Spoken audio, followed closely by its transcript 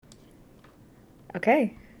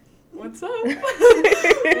Okay. What's up? We did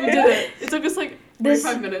it. It took us like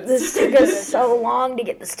 45 minutes. This took us so long to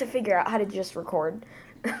get this to figure out how to just record.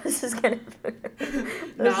 This is gonna.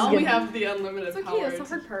 Now we have the unlimited It's power. okay, that's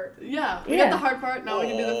the hard part. Yeah, we got the hard part. Now we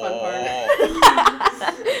can do the fun part.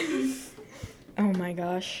 Oh my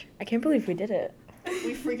gosh! I can't believe we did it.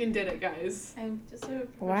 We freaking did it, guys. I'm just a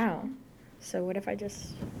Wow. So what if I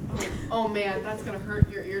just? Oh man, that's gonna hurt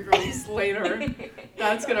your eardrums later.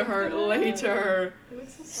 That's gonna hurt later. It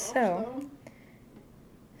looks so soft, though.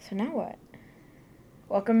 So now what?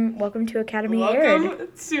 Welcome to Academy Aired. Welcome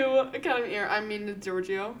to Academy Air. I'm Mina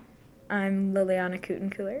Giorgio. I'm Liliana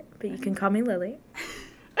Cooten-Cooler, but you can call me Lily.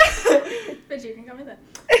 But you can call me that.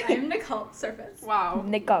 I'm Nicole Surface. Wow.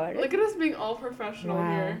 Nicole. Look at us being all professional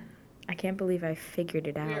here. I can't believe I figured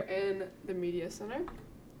it We're out. in the media center.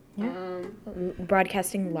 Yeah.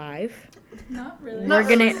 Broadcasting live. Not really. We're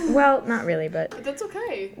gonna. Well, not really, but That's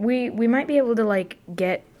okay. we might be able to like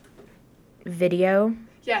get video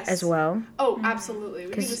Yes. as well. Oh, absolutely.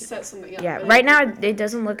 We can 'Cause- just set something up. Yeah. but Right now it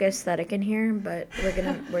doesn't look aesthetic in here, but we're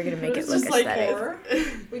gonna make it It's look just like aesthetic. horror.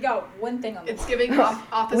 We got one thing on the It's wall. giving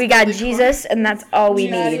office. We got building Jesus, and that's all we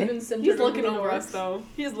Not need. even centered He's in looking the over doors. us, though.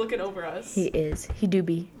 He's looking over us. He is. He do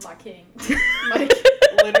be. My king. Mike,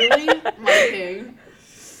 literally, my king.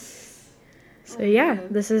 So yeah,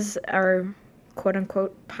 this is our quote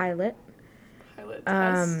unquote pilot. Pilot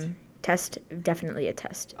test. Test, definitely a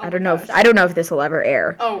test. Oh I my don't know gosh. if this will ever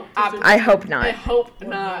air. Oh, I hope not. I hope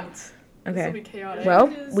not. This will Okay. be chaotic. Well,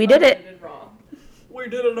 we did it. We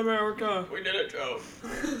did it, America. We did it, Joe.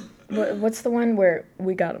 What's the one where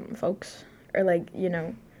we got him, folks? Or like,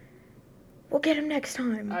 we'll get him next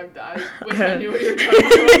time. I wish I knew what you were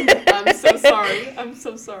talking about. I'm so sorry. I'm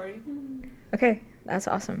so sorry. Okay, that's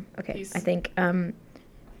awesome. Okay, Peace. I think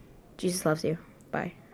Jesus loves you. Bye.